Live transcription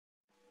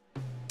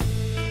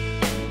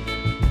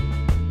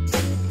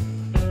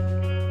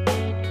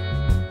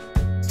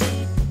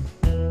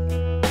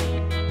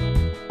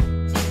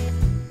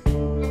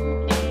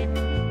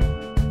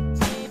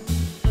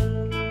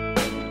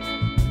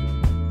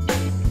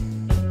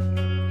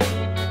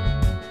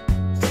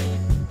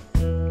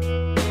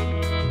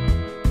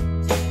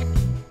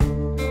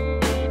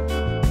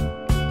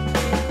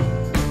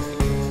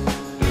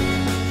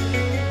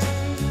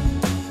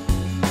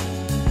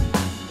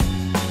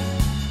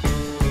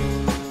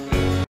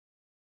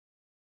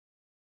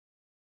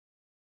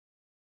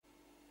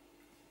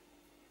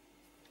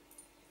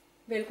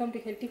Welcome to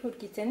healthy food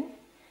kitchen.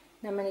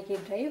 நம்ம இன்றைக்கி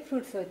dry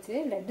fruits வச்சு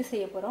லட்டு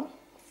செய்ய போகிறோம்.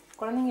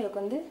 குழந்தைங்களுக்கு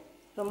வந்து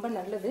ரொம்ப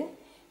நல்லது.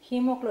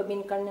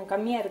 ஹீமோக்ளோபின்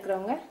கம்மியாக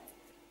இருக்கிறவங்க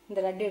இந்த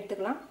லட்டு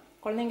எடுத்துக்கலாம்.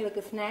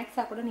 குழந்தைங்களுக்கு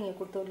ஸ்நாக்ஸாக கூட நீங்கள்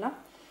கொடுத்து விடலாம்.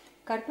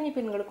 கர்ப்பிணி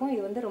பெண்களுக்கும்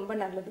இது வந்து ரொம்ப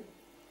நல்லது.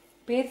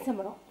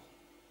 பேரிச்சம்பழம்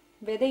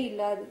விதை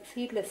இல்லாது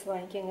சீட்லெஸ்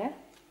வாங்கிக்கோங்க.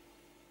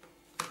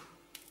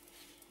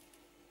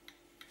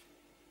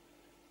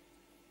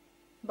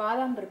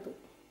 பாதாம் பருப்பு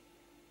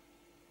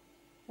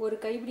ஒரு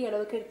கைப்பிடி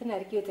அளவுக்கு எடுத்து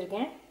நறுக்கி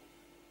வச்சுருக்கேன்.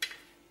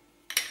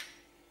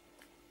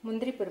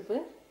 முந்திரி பருப்பு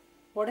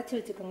உடச்சி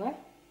வச்சுக்கோங்க.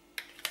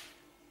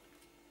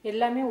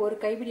 எல்லாமே ஒரு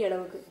கைப்பிடி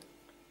அளவுக்கு.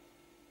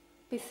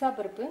 பிஸ்தா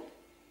பருப்பு,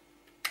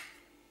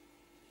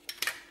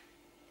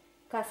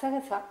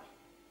 கசகசா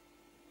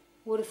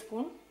ஒரு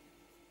ஸ்பூன்,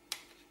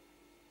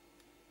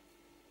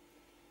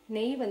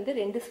 நெய் வந்து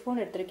 2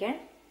 ஸ்பூன் எடுத்திருக்கேன்.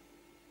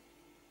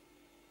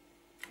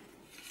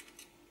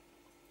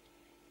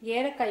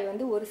 ஏலக்காய்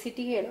வந்து ஒரு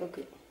சிட்டிகை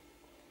அளவுக்கு.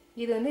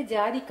 இது வந்து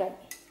ஜாதிக்காய்.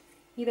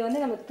 இதை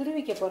வந்து நம்ம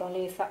துருவிக்க போகிறோம்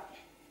லேசாக.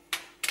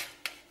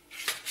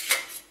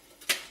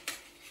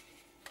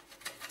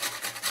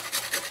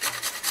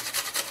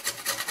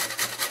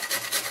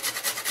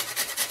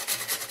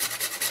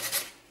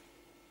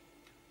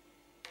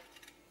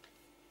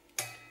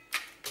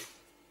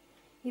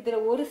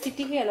 இதில் ஒரு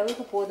சிட்டிகை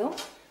அளவுக்கு போதும்.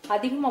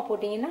 அதிகமாக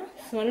போட்டிங்கன்னா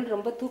ஸ்மெல்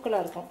ரொம்ப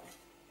தூக்கலாக இருக்கும்.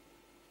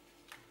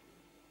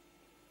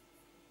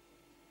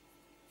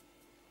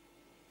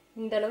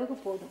 இந்த அளவுக்கு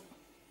போதும்.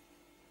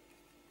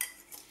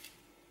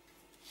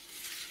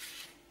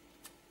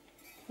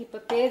 இப்போ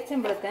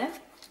பேரிச்சம்பழத்தை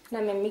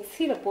நம்ம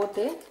மிக்சியில்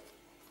போட்டு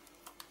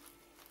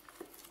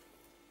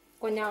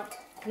கொஞ்சம்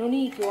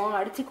நுணுக்கிக்குவோம்,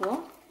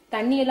 அடிச்சுக்குவோம்.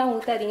 தண்ணியெல்லாம்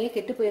ஊற்றாதீங்க,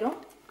 கெட்டு போயிடும்.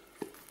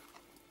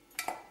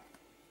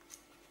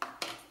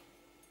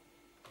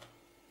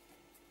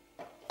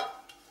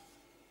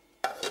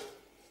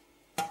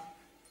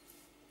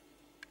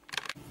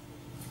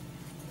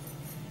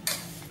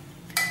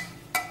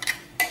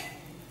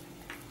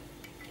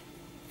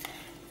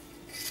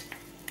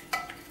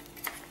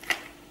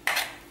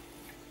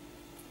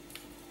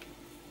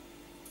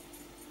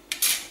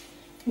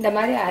 இந்த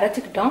மாதிரி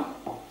அரைச்சிக்கிட்டோம்.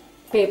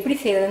 இப்போ எப்படி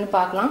செய்யறதுன்னு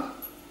பார்க்கலாம்.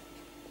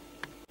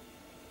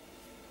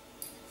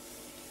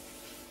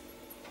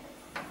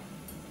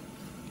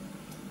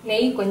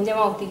 நெய்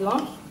கொஞ்சமாக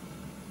ஊற்றிக்குவோம்.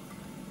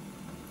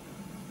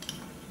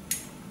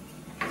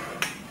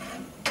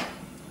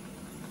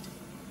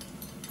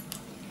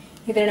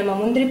 இதில் நம்ம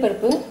முந்திரி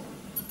பருப்பு,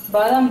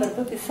 பாதாம்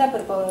பருப்பு, பிஸ்தா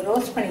பருப்பை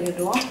ரோஸ்ட் பண்ணி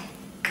விட்டுருவோம்.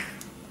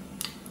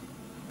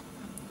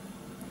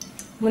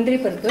 முந்திரி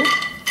பருப்பு,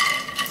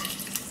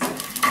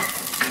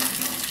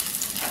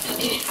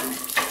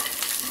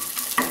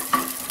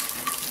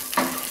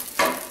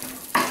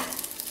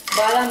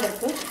 பாதாம்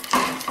பருப்பு,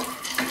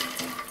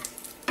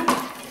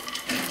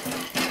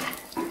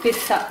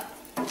 பிஸ்தா,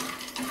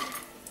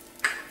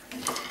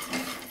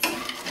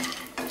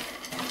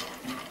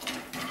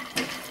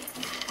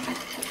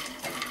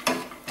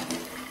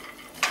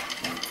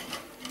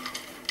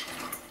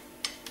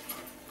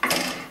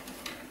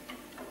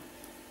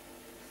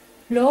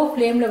 லோ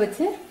ஃப்ளேமில்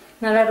வச்சு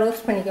நல்லா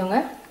ரோஸ்ட் பண்ணிக்கோங்க.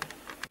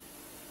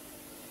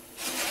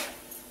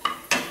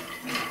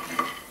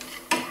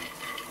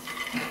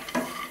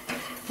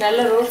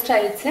 நல்லா ரோஸ்ட்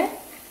ஆயிடுச்சு.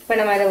 இப்போ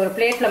நம்ம அதை ஒரு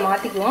பிளேட்டில்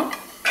மாற்றிக்குவோம்.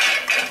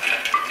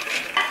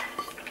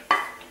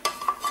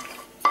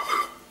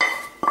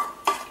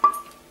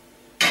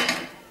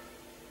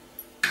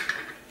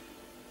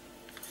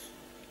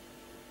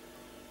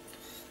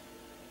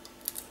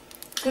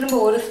 திரும்ப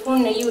ஒரு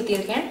ஸ்பூன் நெய்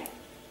ஊற்றியிருக்கேன்.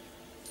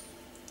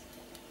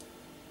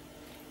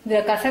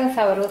 இதில்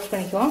கசகசாவை ரோஸ்ட்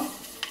பண்ணிக்குவோம்.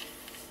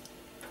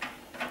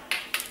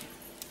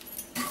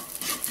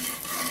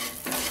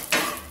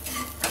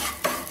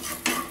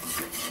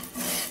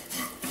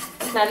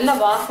 நல்ல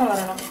வாசம்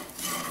வரணும்.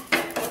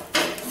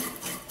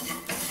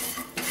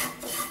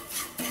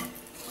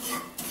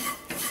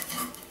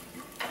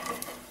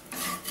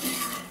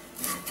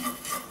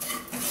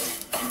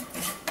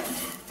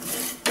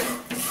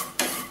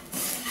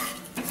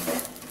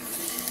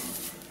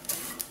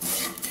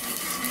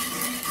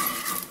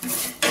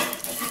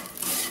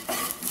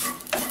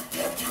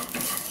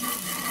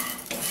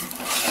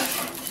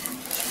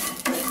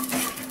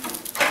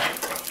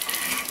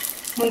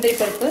 முந்திரி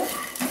பருப்பு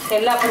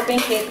எல்லா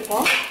பருப்பையும்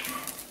சேர்த்துப்போம்.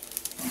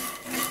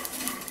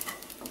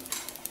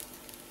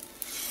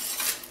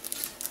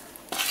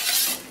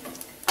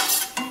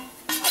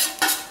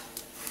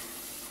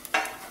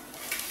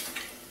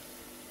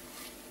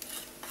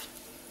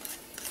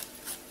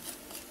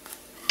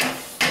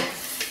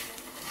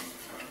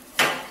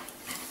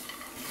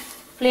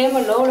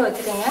 ஃப்ளேமை லோவில்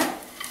வச்சுக்கோங்க.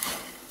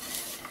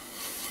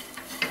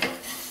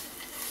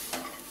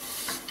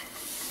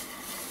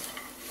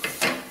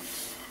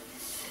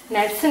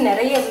 நட்ஸு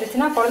நிறைய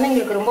இருந்துச்சுன்னா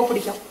குழந்தைங்களுக்கு ரொம்ப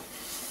பிடிக்கும்.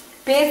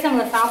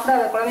 பேரிச்சம்பழம்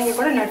சாப்பிடாத குழந்தைங்க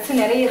கூட நட்ஸு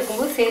நிறைய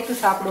இருக்கும்போது சேர்த்து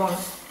சாப்பிடுவாங்க.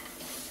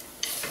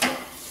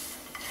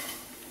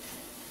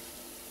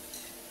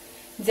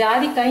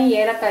 ஜாதிக்காயும்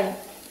ஏலக்காயும்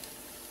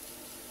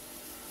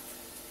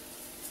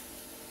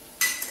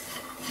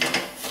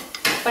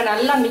இப்போ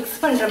நல்லா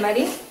மிக்ஸ் பண்ணுற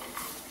மாதிரி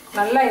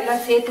நல்லா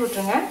எல்லாம் சேர்த்து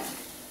விட்டுருங்க.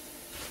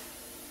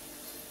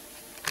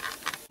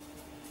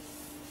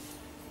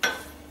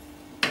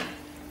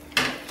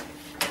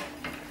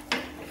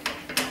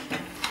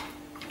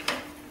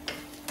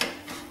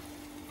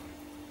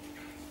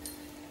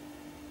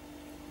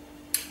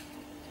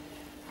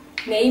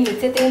 நெய்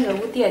மிச்சத்தையும்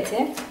இதில் ஊற்றியாச்சு.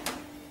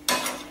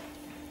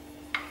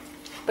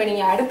 இப்போ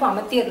நீங்கள் அடுப்பு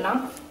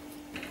அமர்த்திடலாம்.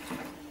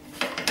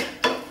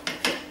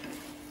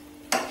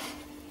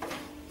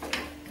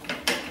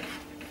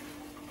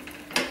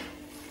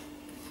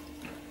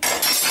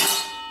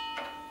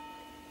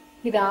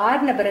 இது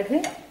ஆறின பிறகு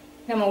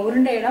நம்ம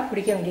உருண்டையெல்லாம்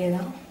பிடிக்க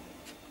வேண்டியதுதான்.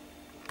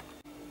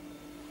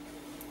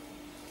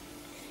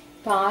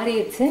 இப்போ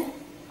ஆறிடுச்சு.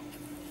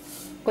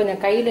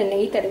 கொஞ்சம் கையில்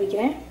நெய்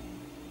தடவிக்கிறேன்.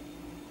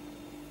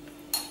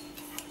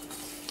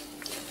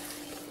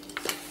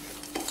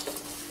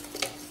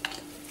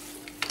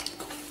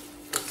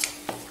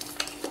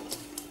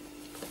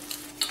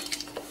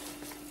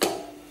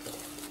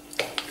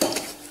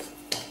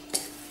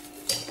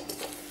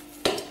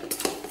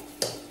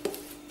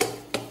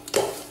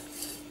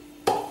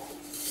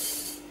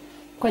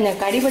 கொஞ்சம்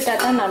கடிபட்டா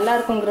தான் நல்லா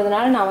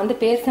இருக்குங்கிறதுனால நான் வந்து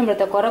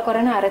பேரிச்சம்பழத்தை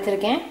குறைன்னு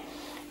அரைச்சிருக்கேன்.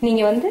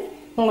 நீங்கள் வந்து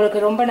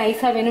உங்களுக்கு ரொம்ப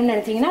நைஸாக வேணும்னு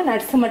நினச்சிங்கன்னா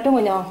நட்ஸ் மட்டும்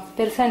கொஞ்சம்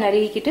பெருசாக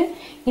நறுக்கிட்டு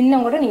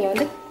இன்னும் கூட நீங்கள்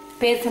வந்து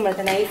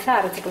பேரிச்சம்பழத்தை நைஸாக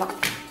அரைச்சிக்கலாம்.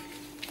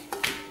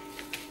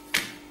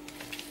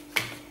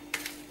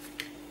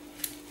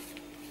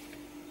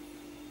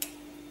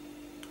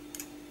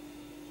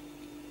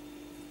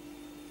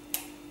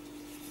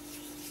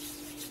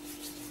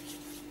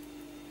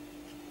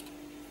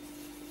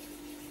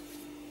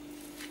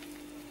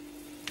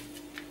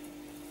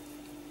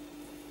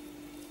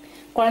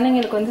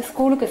 குழந்தைங்களுக்கு வந்து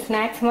ஸ்கூலுக்கு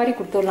ஸ்நாக்ஸ் மாதிரி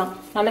கொடுத்துடலாம்.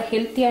 நல்ல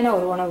ஹெல்த்தியான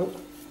ஒரு உணவு.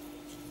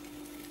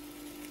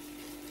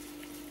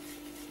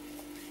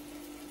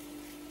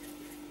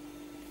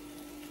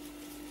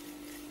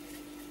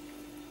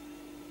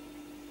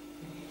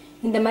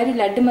 இந்த மாதிரி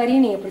லட்டு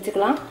மாதிரியும் நீங்கள்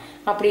பிடிச்சிக்கலாம்.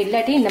 அப்படி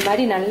இல்லாட்டி இந்த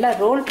மாதிரி நல்லா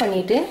ரோல்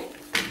பண்ணிட்டு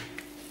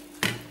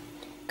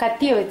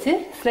கத்தியை வச்சு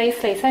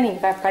ஸ்லைஸாக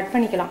நீங்கள் கட்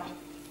பண்ணிக்கலாம்.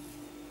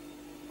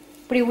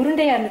 இப்படி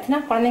உருண்டையாக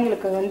இருந்துச்சுன்னா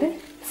குழந்தைங்களுக்கு வந்து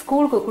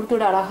ஸ்கூலுக்கு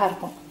கொடுத்துவிட அழகாக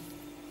இருக்கும்.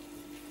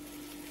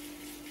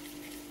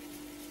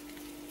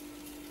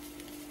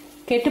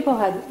 கெட்டு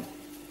போகாது.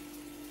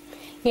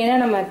 ஏன்னா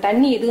நம்ம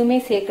தண்ணி எதுவுமே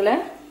சேர்க்கல.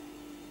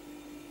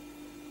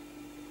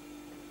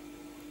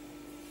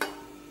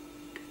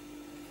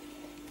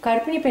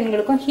 கர்ப்பிணி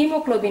பெண்களுக்கும்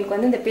ஹீமோகுளோபினுக்கு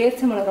வந்து இந்த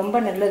பேரிச்சம்பழம் ரொம்ப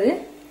நல்லது.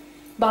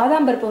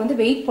 பாதாம் பருப்பு வந்து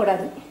வெயிட்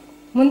போடாது.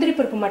 முந்திரி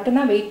பருப்பு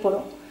மட்டும்தான் வெயிட்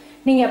போடும்.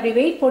 நீங்கள் அப்படி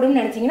வெயிட்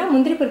போடுன்னு நினச்சிங்கன்னா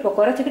முந்திரி பருப்பை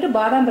குறைச்சிக்கிட்டு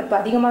பாதாம்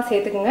பருப்பு அதிகமாக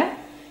சேர்த்துக்குங்க.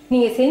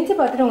 நீங்கள் செஞ்சு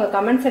பார்த்துட்டு உங்கள்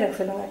கமெண்ட்ஸ்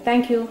எனக்கு சொல்லுங்கள்.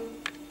 தேங்க்யூ.